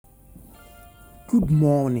Good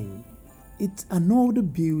morning. It's another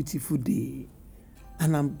beautiful day,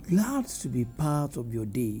 and I'm glad to be part of your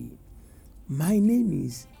day. My name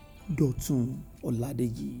is Dotun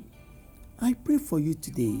Oladeji. I pray for you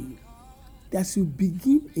today that as you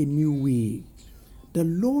begin a new way, the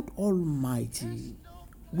Lord Almighty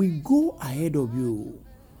will go ahead of you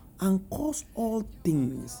and cause all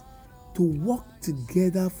things to work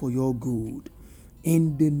together for your good.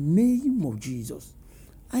 In the name of Jesus,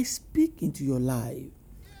 I speak into your life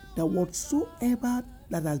that whatsoever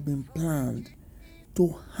that has been planned to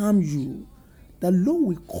harm you, the Lord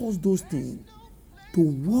will cause those things to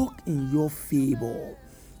work in your favor.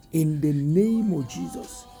 In the name of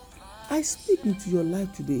Jesus, I speak into your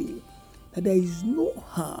life today that there is no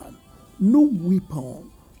harm, no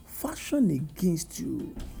weapon fashioned against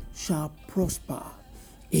you shall prosper.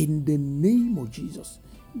 In the name of Jesus,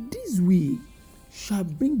 this week shall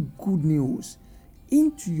bring good news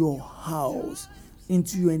into your house,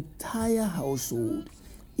 into your entire household,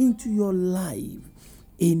 into your life.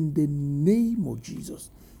 In the name of Jesus,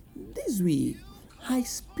 this week I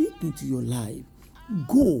speak into your life.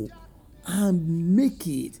 Go and make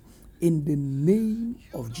it in the name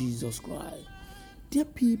of Jesus Christ. Dear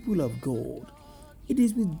people of God, it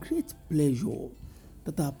is with great pleasure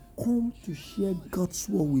that I've come to share God's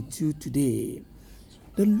word with you today.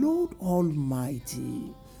 The Lord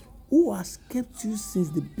Almighty, who has kept you since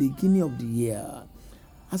the beginning of the year,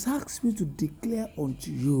 has asked me to declare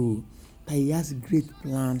unto you that He has great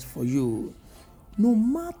plans for you. No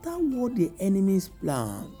matter what the enemy's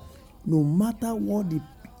plan, no matter what the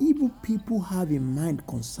evil people have in mind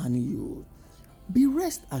concerning you, be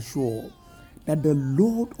rest assured that the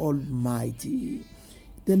Lord Almighty,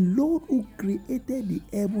 the Lord who created the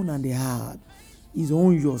heaven and the earth, is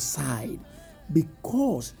on your side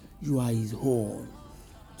because you are His own.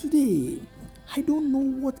 Today, I don't know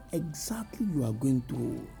what exactly you are going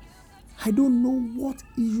through. I don't know what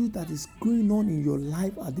issue that is going on in your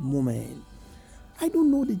life at the moment. I don't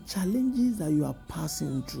know the challenges that you are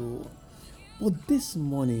passing through. But this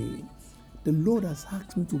morning, the Lord has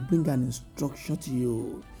asked me to bring an instruction to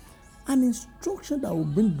you. An instruction that will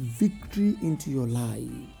bring victory into your life.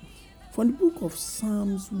 From the book of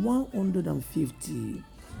Psalms 150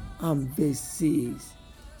 and verse 6.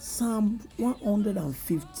 Psalm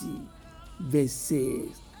 150 verse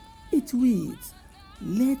 6. It reads,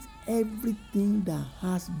 "Let everything that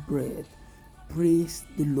has breath praise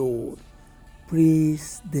the Lord."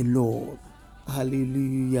 Praise the Lord.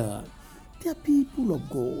 Hallelujah. Dear people of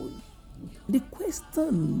God, the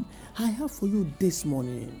question I have for you this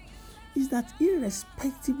morning is that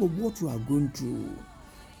irrespective of what you are going through,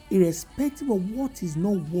 irrespective of what is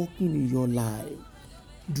not working in your life,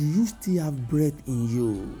 do you still have breath in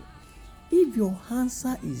you? If your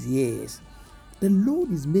answer is yes, the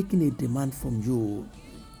Lord is making a demand from you.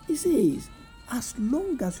 He says, as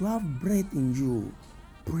long as you have breath in you,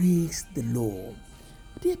 praise the Lord.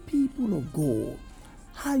 Dear people of God,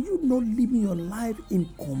 are you not living your life in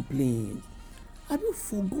complaint? Have you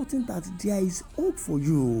forgotten that there is hope for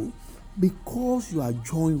you because you are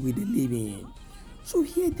joined with the living? So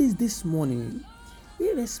hear this morning,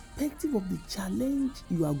 irrespective of the challenge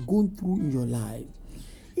you are going through in your life,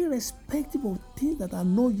 irrespective of things that are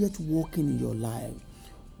not yet working in your life,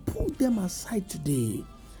 put them aside today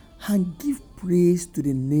and give praise to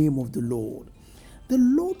the name of the Lord. The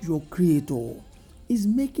Lord your Creator is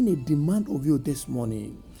making a demand of you this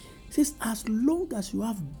morning. He says, as long as you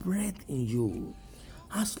have breath in you,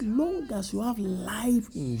 as long as you have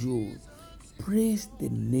life in you, praise the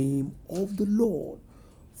name of the Lord.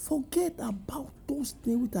 Forget about those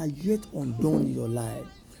things which are yet undone in your life.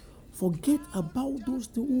 Forget about those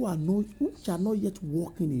things which are not yet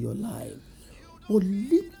working in your life. But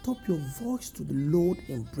lift up your voice to the Lord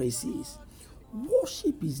in praises.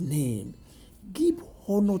 Worship His name. Give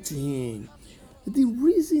honor to Him. The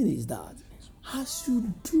reason is that as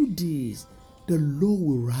you do this, the Lord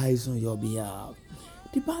will rise on your behalf.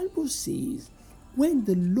 The Bible says, when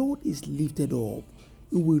the Lord is lifted up,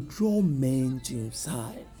 He will draw men to His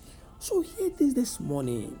side. So hear this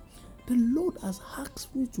morning. The Lord has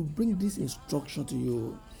asked me to bring this instruction to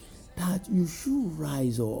you, that you should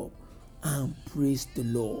rise up and praise the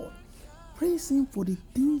Lord. Praise Him for the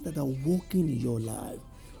things that are working in your life.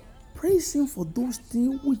 Praise Him for those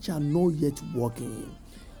things which are not yet working.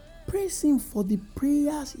 Praise Him for the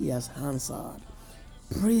prayers He has answered.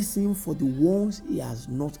 Praise Him for the ones He has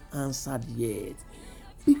not answered yet.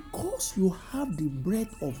 Because you have the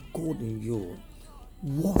breath of God in you,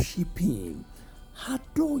 worship Him,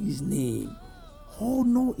 adore His name,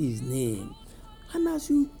 honor His name. And as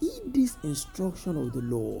you heed this instruction of the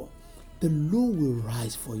Lord will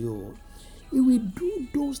rise for you. He will do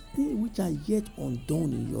those things which are yet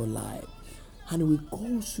undone in your life, and He will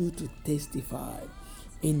cause you to testify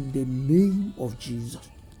in the name of Jesus.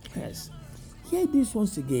 Yes. Hear this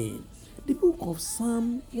once again. The book of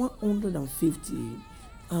Psalm 150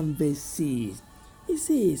 and verse 6. It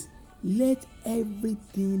says, "Let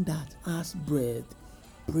everything that has breath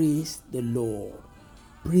praise the Lord."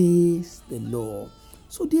 Praise the Lord.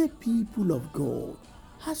 So, dear people of God,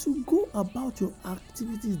 as you go about your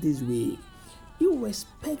activities this week,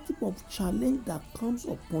 irrespective of challenge that comes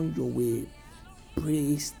upon your way,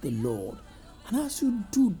 praise the Lord. And as you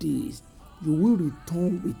do this, you will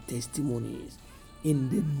return with testimonies in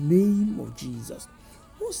the name of Jesus.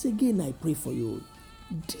 Once again, I pray for you.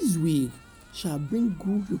 This week shall bring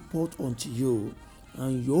good report unto you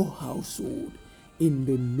and your household in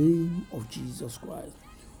the name of Jesus Christ.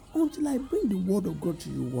 Until I bring the word of God to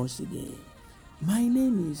you once again, my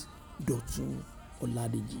name is Dotun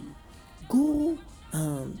Oladeji. Go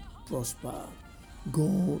and prosper.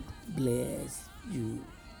 God bless you.